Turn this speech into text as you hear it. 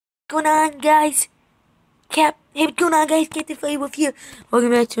going on, guys? Hey, what's going on, guys? Captain Flavor here.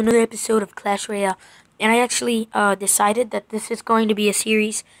 Welcome back to another episode of Clash Royale. And I actually decided that this is going to be a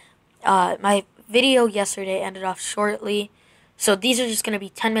series. My video yesterday ended off shortly, so these are just going to be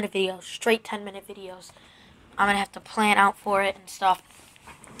 10-minute videos, straight 10-minute videos. I'm going to have to plan out for it and stuff.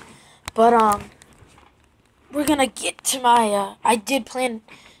 But, we're going to get to my, I did plan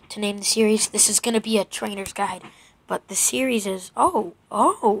to name the series. This is going to be a trainer's guide. But the series is,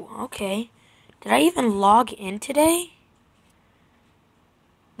 okay. Did I even log in today?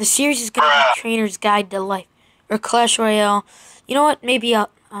 The series is going to be Trainer's Guide to Life. Or Clash Royale. You know what? Maybe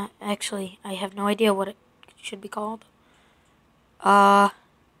I'll, actually, I have no idea what it should be called. I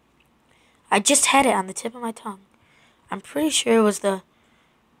just had it on the tip of my tongue. I'm pretty sure it was the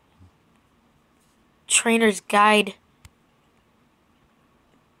Trainer's Guide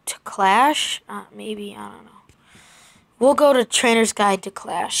to Clash? Maybe, I don't know. We'll go to Trainer's Guide to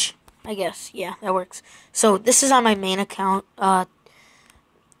Clash. I guess, yeah, that works. So, this is on my main account.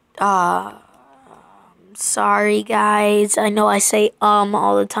 Sorry, guys. I know I say,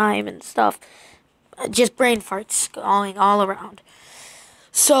 all the time and stuff. Just brain farts going all around.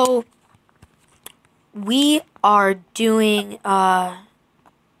 So, we are doing, Arena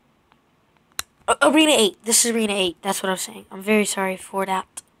 8. This is Arena 8. That's what I was saying. I'm very sorry for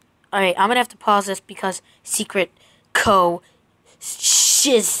that. Alright, I'm gonna have to pause this because secret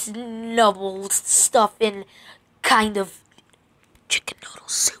shiznubble stuff in kind of chicken noodle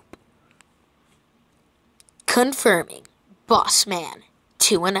soup. Confirming. Boss Man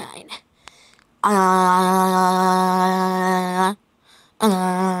 219.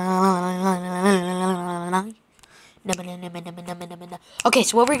 Okay,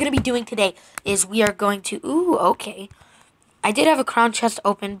 so what we're going to be doing today is we are going to... Ooh, okay. I did have a crown chest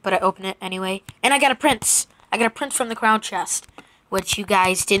open, but I opened it anyway. And I got a prince. I got a prince from the crown chest, which you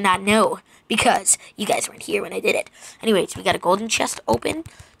guys did not know because you guys weren't here when I did it. Anyways, we got a golden chest open,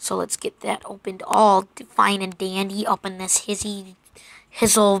 so let's get that opened all fine and dandy up in this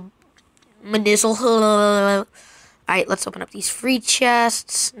hizzle, manizzle. Alright, let's open up these free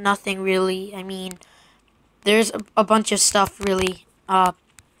chests. Nothing really, I mean, there's a bunch of stuff really.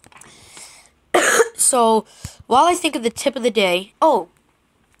 So, while I think of the tip of the day,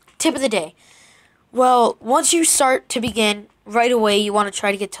 tip of the day. Well, once you start to begin, right away you want to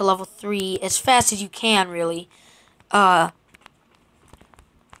try to get to level 3 as fast as you can, really. You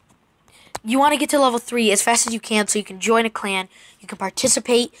want to get to level 3 as fast as you can so you can join a clan, you can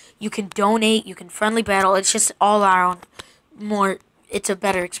participate, you can donate, you can friendly battle. It's just all around more, it's a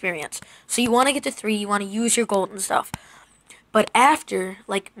better experience. So you want to get to 3, you want to use your gold and stuff. But after,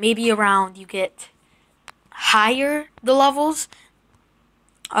 like maybe around you get higher the levels,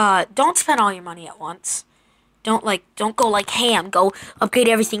 don't spend all your money at once. Don't go like ham. Go upgrade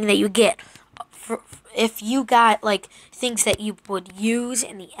everything that you get. If you got like things that you would use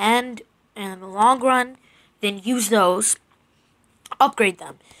in the end and in the long run, then use those. Upgrade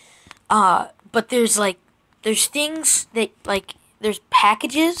them. But there's things that there's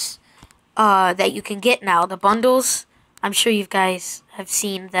packages that you can get now. The bundles. I'm sure you guys have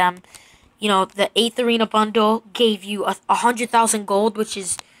seen them. You know, the 8th Arena bundle gave you 100,000 gold, which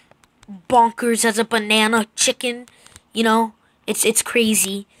is bonkers as a banana chicken. You know, it's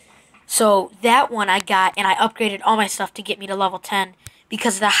crazy. So that one I got, and I upgraded all my stuff to get me to level 10.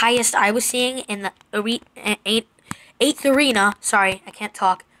 Because the highest I was seeing in the 8th Arena, sorry, I can't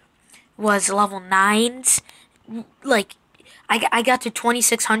talk, was level 9s. Like, I got to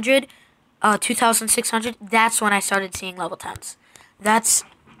 2,600, 2,600. That's when I started seeing level 10s. That's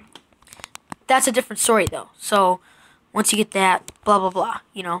a different story, though. So, once you get that, blah, blah, blah,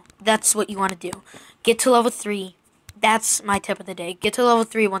 you know, that's what you want to do. Get to level 3. That's my tip of the day. Get to level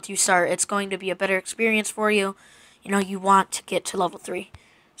 3 once you start. It's going to be a better experience for you. You know, you want to get to level 3.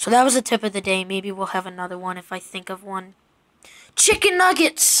 So, that was a tip of the day. Maybe we'll have another one if I think of one. Chicken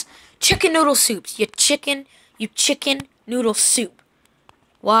nuggets! Chicken noodle soups. You chicken noodle soup.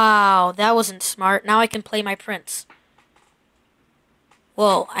 Wow, that wasn't smart. Now I can play my prince.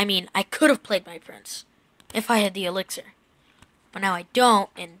 Well, I mean, I could have played my prince if I had the elixir. But now I don't,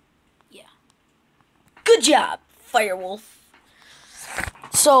 and yeah. Good job, Firewolf.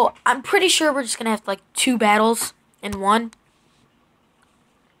 So, I'm pretty sure we're just going to have, 2 battles in one.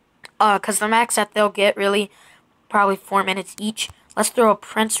 Because the max that they'll get, really, probably 4 minutes each. Let's throw a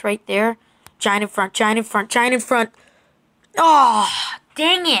prince right there. Giant in front, giant in front, giant in front. Oh,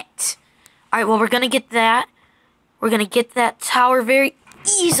 dang it. Alright, well, we're going to get that. We're going to get that tower very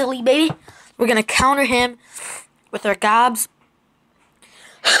easily, baby. We're going to counter him with our gobs.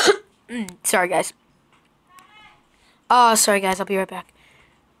 Sorry, guys. Sorry, guys. I'll be right back.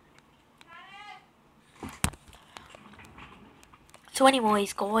 So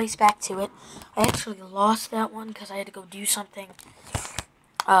anyways, guys, back to it. I actually lost that one because I had to go do something.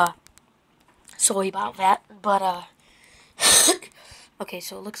 Sorry about that. But, okay,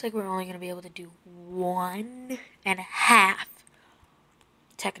 so it looks like we're only going to be able to do 1.5.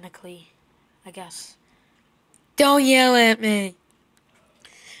 Technically, I guess. Don't yell at me.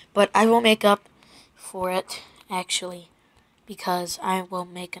 But I will make up for it, actually. Because I will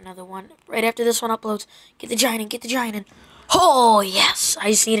make another one right after this one uploads. Get the giant in, get the giant in. Oh, yes.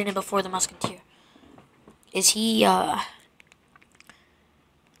 I just needed it before the musketeer. Is he, I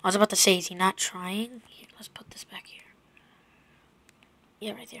was about to say, is he not trying? Here, let's put this back here.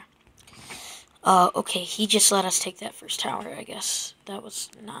 Yeah, right there. Okay, he just let us take that first tower, I guess. That was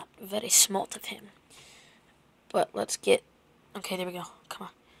not very smart of him. But let's get, okay, there we go. Come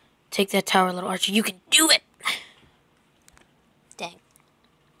on. Take that tower, little archer. You can do it! Dang.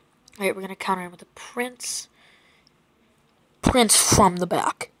 Alright, we're gonna counter him with a prince. Prince from the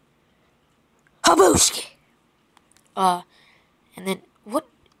back. Habooski! And then, what?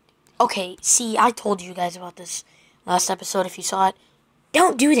 Okay, see, I told you guys about this last episode, if you saw it.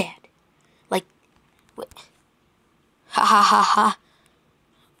 Don't do that. Like, what? Ha ha ha ha.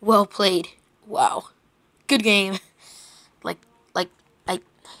 Well played. Wow. Good game.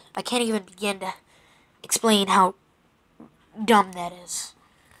 I can't even begin to explain how dumb that is.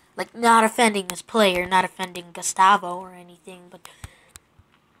 Like, not offending this player, not offending Gustavo or anything, but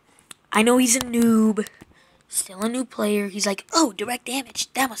I know he's a noob. Still a new player. He's like, oh, direct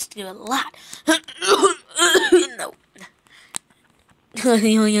damage. That must do a lot. No.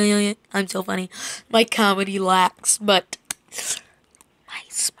 I'm so funny. My comedy lacks, but my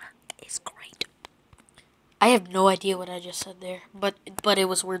smirk is great. I have no idea what I just said there, but it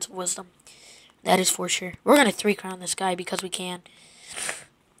was words of wisdom. That is for sure. We're gonna 3-crown this guy because we can.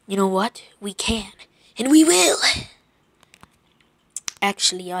 You know what? We can. And we will.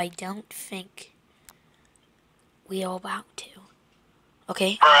 Actually, I don't think we are about to.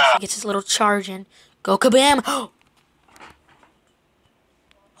 Okay, he gets his little charge in. Go kabam!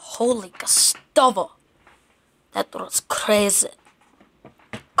 Holy Gustavo. That was crazy.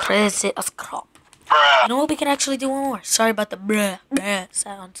 Crazy as crap. You know what? We can actually do one more. Sorry about the bruh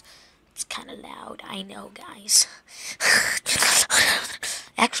sounds. It's kind of loud. I know, guys.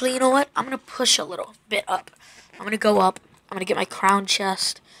 Actually, you know what? I'm going to push a little bit up. I'm going to go up. I'm going to get my crown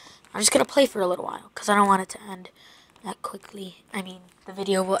chest. I'm just going to play for a little while because I don't want it to end that quickly. I mean, the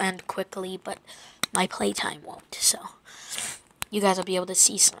video will end quickly, but my playtime won't. So, you guys will be able to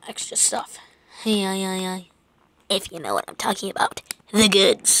see some extra stuff. Hey, if you know what I'm talking about. The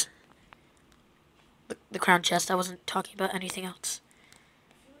goods. The crown chest. I wasn't talking about anything else.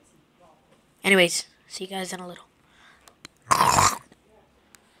 Anyways, see you guys in a little.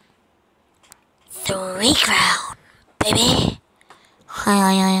 3-crown, baby.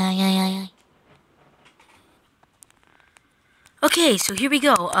 Okay, so here we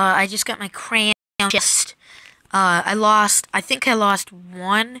go. I just got my crown chest. I think I lost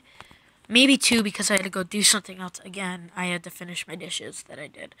 1, maybe 2, because I had to go do something else again. I had to finish my dishes that I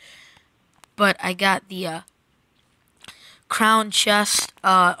did. But I got the crown chest.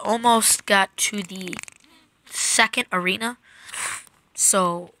 Almost got to the 2nd arena.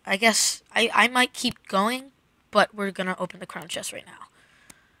 So I guess I might keep going, but we're gonna open the crown chest right now.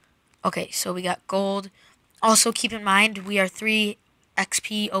 Okay, so we got gold. Also keep in mind we are 3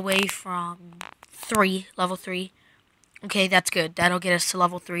 XP away from level 3. Okay, that's good. That'll get us to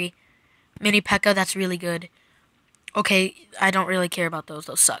level 3. Mini P.E.K.K.A, that's really good. Okay, I don't really care about those.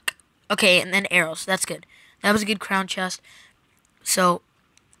 Those suck. Okay, and then arrows. That's good. That was a good crown chest. So,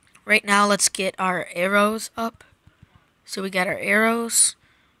 right now, let's get our arrows up. So, we got our arrows.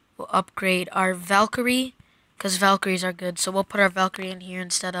 We'll upgrade our Valkyrie, because Valkyries are good. So, we'll put our Valkyrie in here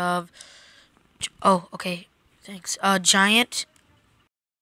instead of... Oh, okay. Thanks. Giant.